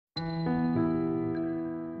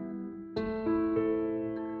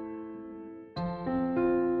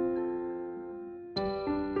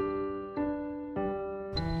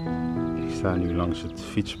Ik sta nu langs het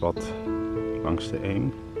fietspad langs de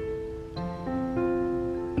Eem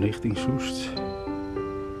richting Soest.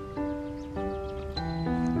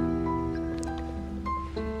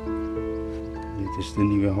 Dit is de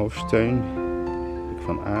nieuwe hoofdsteun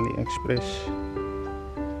van AliExpress.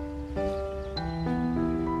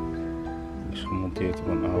 Is gemonteerd op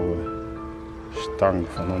een oude stang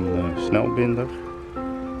van een snelbinder.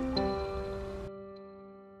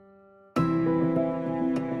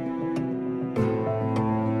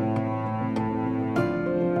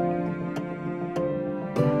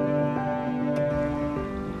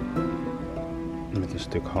 Met een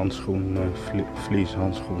stuk handschoen,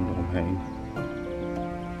 vlieshandschoen eromheen.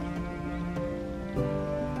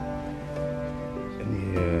 En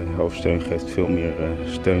die hoofdsteun geeft veel meer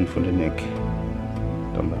steun voor de nek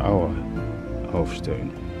dan de oude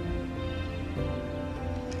hoofdsteun.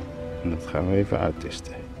 En dat gaan we even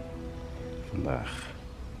uittesten vandaag.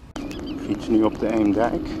 Ik fiets nu op de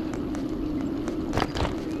Eemdijk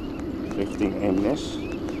richting Eemnes.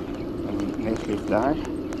 En net ligt daar.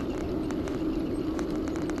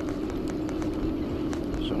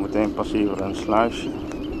 Zometeen passeren we een sluisje.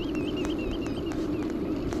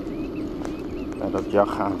 Bij dat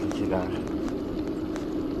jachthaventje daar.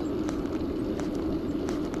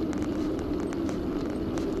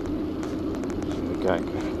 Even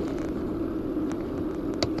kijken.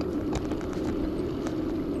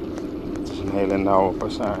 Het is een hele nauwe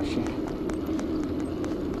passage.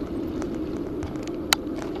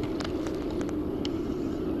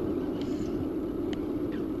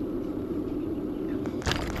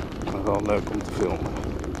 Maar wel leuk om te filmen.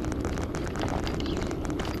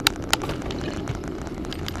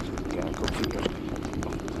 Kijken of we hier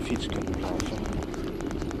op de fiets kunnen blijven.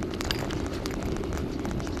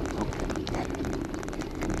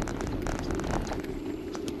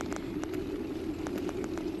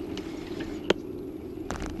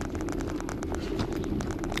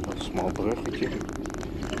 Een smal bruggetje.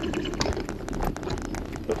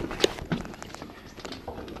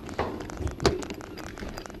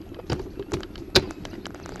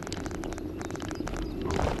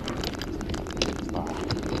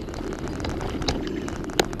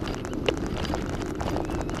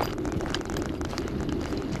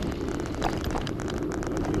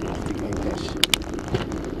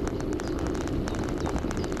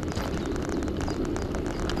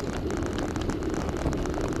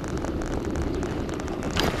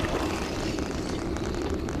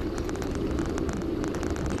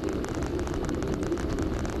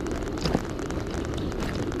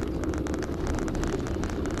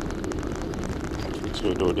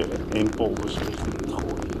 Weer door de Eempolders richting het Gooi.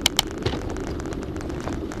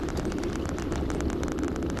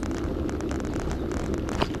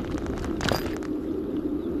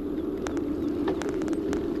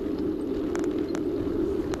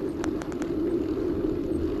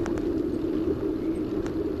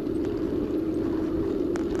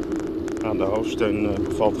 Nou, de hoofdsteun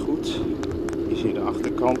bevalt goed. Hier zie je de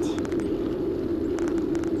achterkant.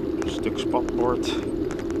 Een stuk spatbord,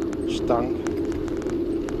 stang.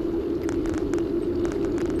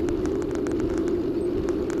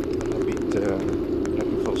 Heb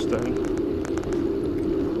je veel steun.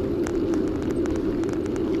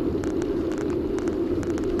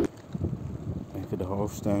 Even de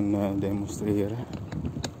hoofdsteun demonstreren.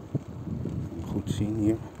 Goed zien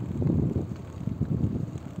hier.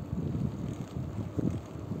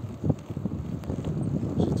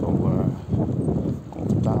 Dat zit wel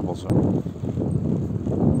comfortabel zo.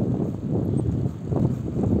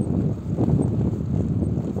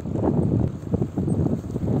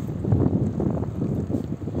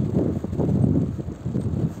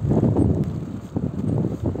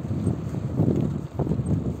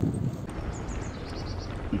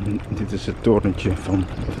 Dit is het torentje van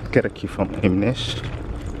het kerkje van Eemnes.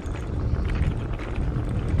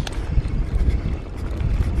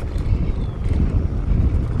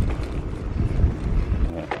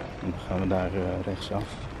 Ja, dan gaan we daar rechtsaf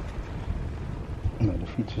naar de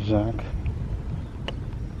fietsenzaak.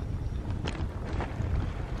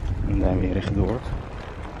 En daar weer rechtdoor.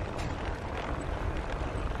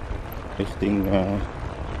 Richting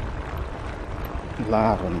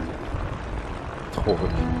Laren. Het Gooi.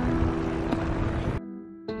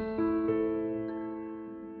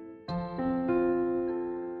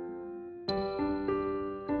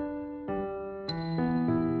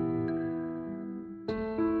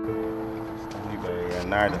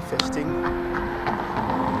 Naarden-Vesting.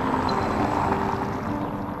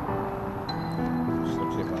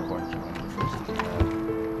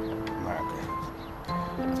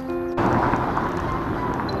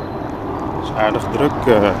 aardig druk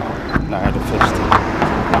naar de vesting.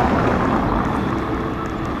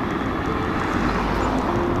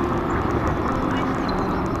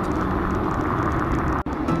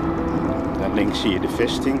 Daar links zie je de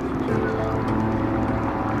vesting.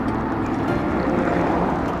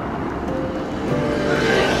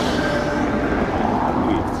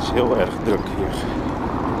 Het is heel erg druk hier.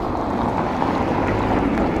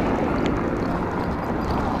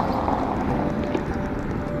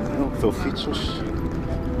 Heel veel fietsers.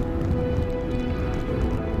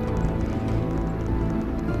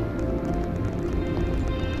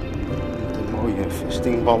 De mooie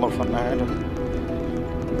vestingballen van Naarden.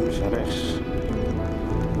 Links en rechts.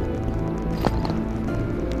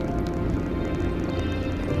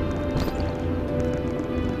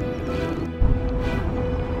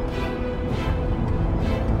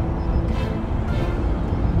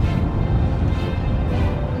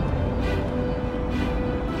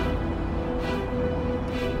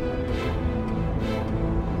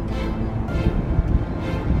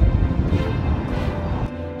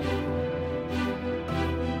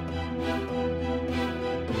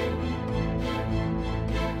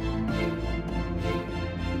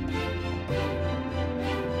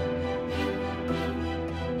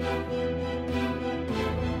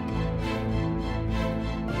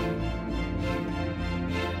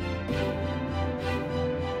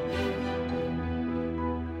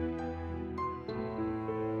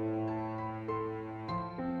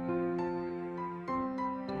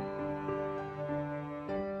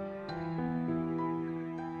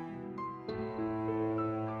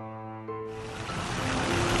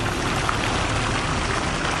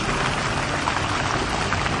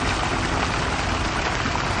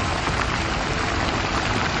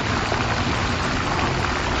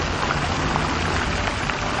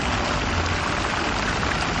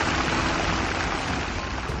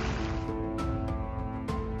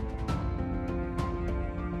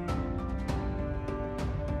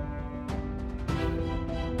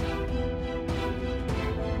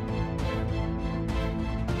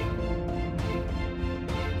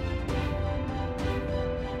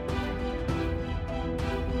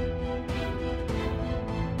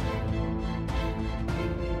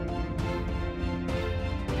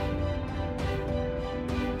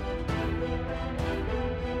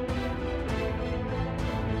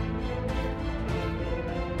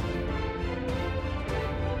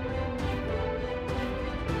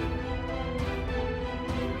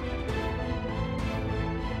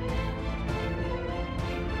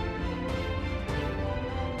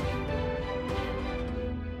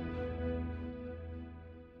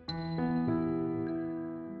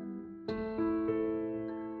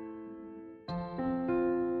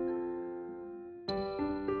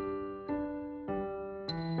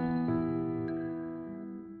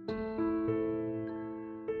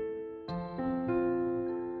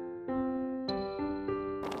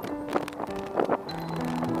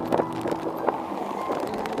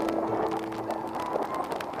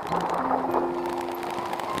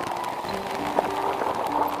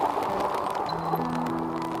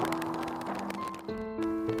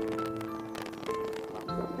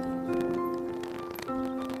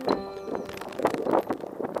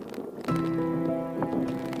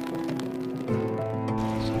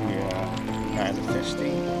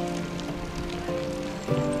 Naarden-Vesting.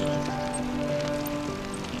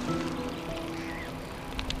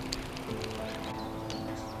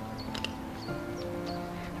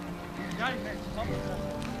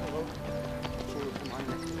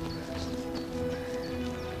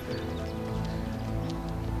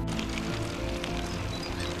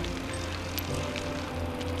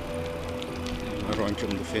 Een rondje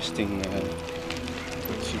om de vesting,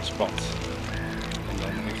 het fietspad en dan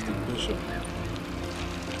richting bussen.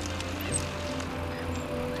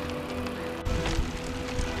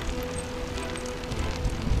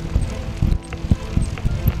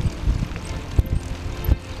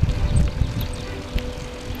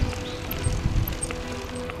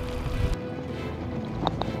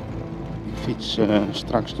 Ik fiets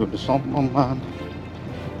straks door de Zandmanbaan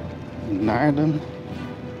in Naarden.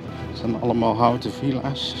 Het zijn allemaal houten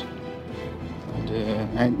villa's uit de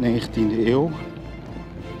eind 19e eeuw.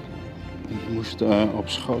 Die moesten op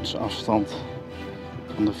schootsafstand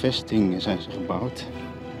van de vesting zijn ze gebouwd,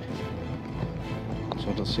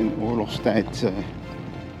 zodat ze in oorlogstijd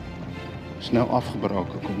snel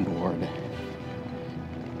afgebroken konden worden.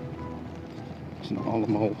 Het zijn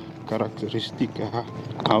allemaal karakteristieke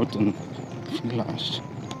houten villa's.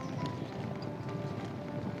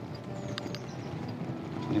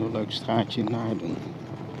 Een heel leuk straatje in Naarden.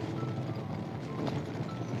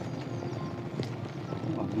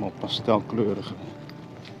 Allemaal pastelkleurige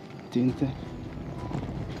tinten.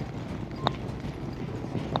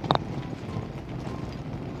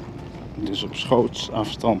 Dus op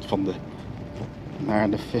schootsafstand van de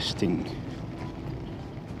Naarden-Vesting.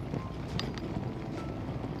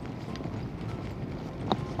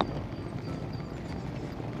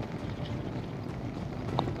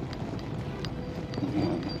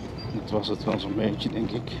 Dat was het wel zo'n beetje,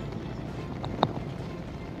 denk ik.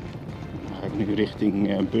 Dan ga ik nu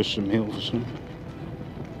richting Bussum, Hilversum.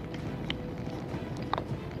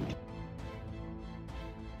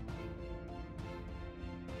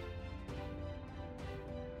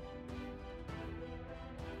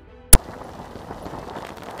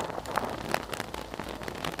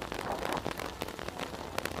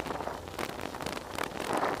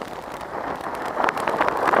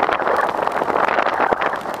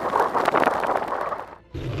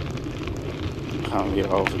 Gaan we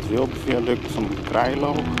weer over het Wilpviaduct van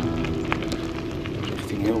Krijlo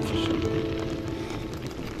richting Hilversum.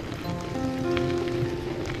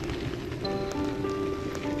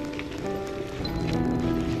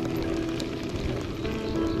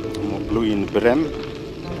 Allemaal bloeiende brem.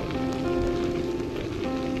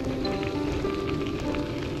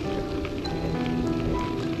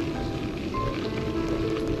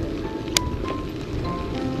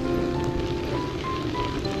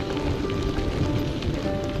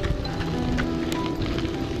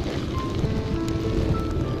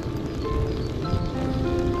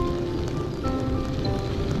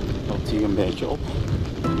 Hier een beetje op.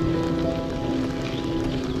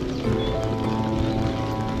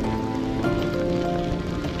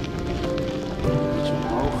 Beetje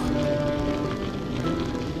omhoog.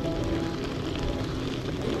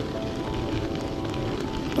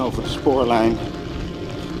 Over de spoorlijn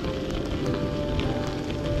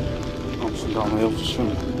Amsterdam-Hilversum.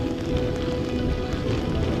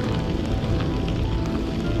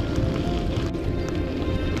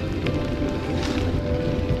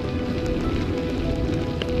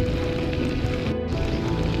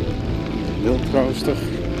 Wildrooster.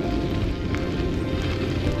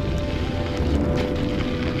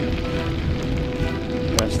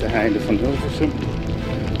 Daar is de heide van Hilversum.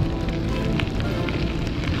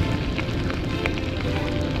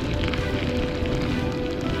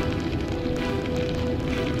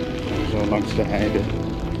 En zo langs de heide.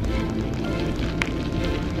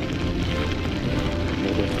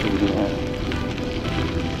 Richting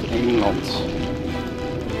Engeland.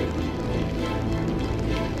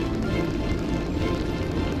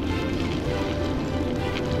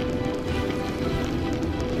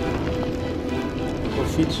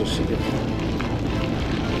 Fietsers hier.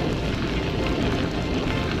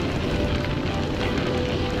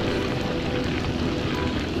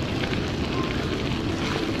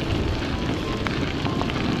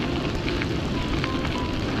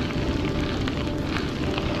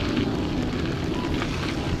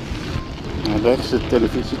 Rechts de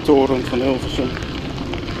televisietoren van Hilversum.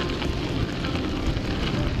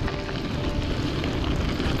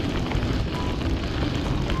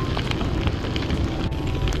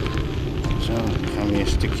 Zo, dan gaan we weer een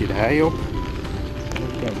stukje de hei op.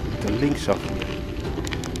 Kijk, de linksaf.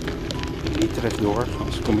 Niet rechtdoor,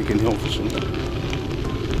 anders kom ik in Hilversum.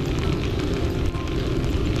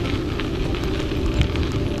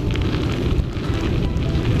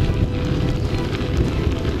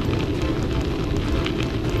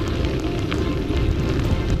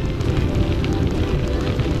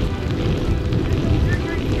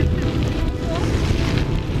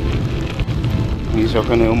 Hier is ook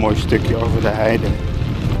een heel mooi stukje over de heide.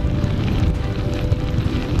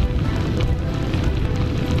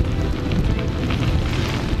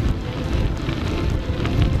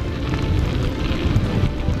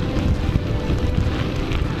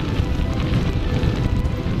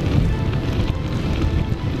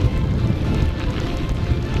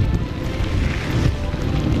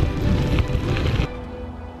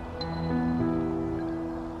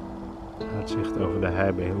 Uitzicht over de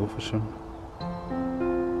hei bij Hilversum.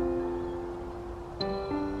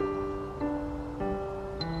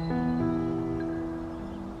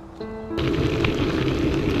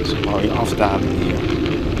 Het is een mooie afdaling hier.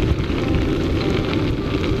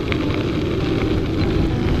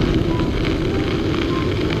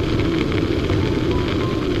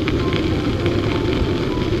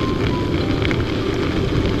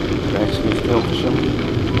 Rechts ligt Hilversum.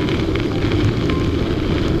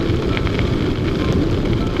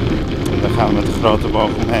 En daar gaan we met de grote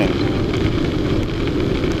boog omheen.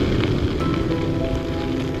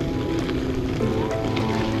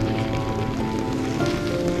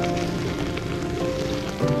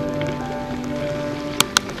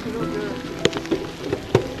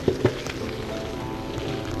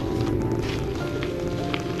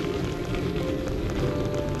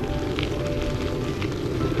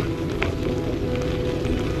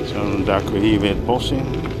 duiken we hier weer het bos in.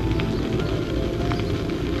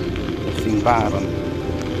 Richting Baren.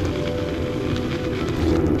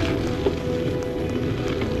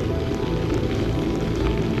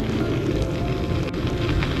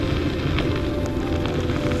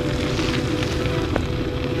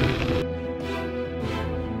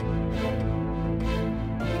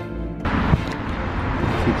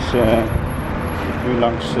 Ik fiets nu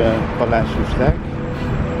langs Paleis Soestdijk.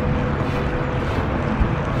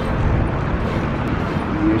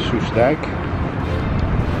 Hier is Soestdijk.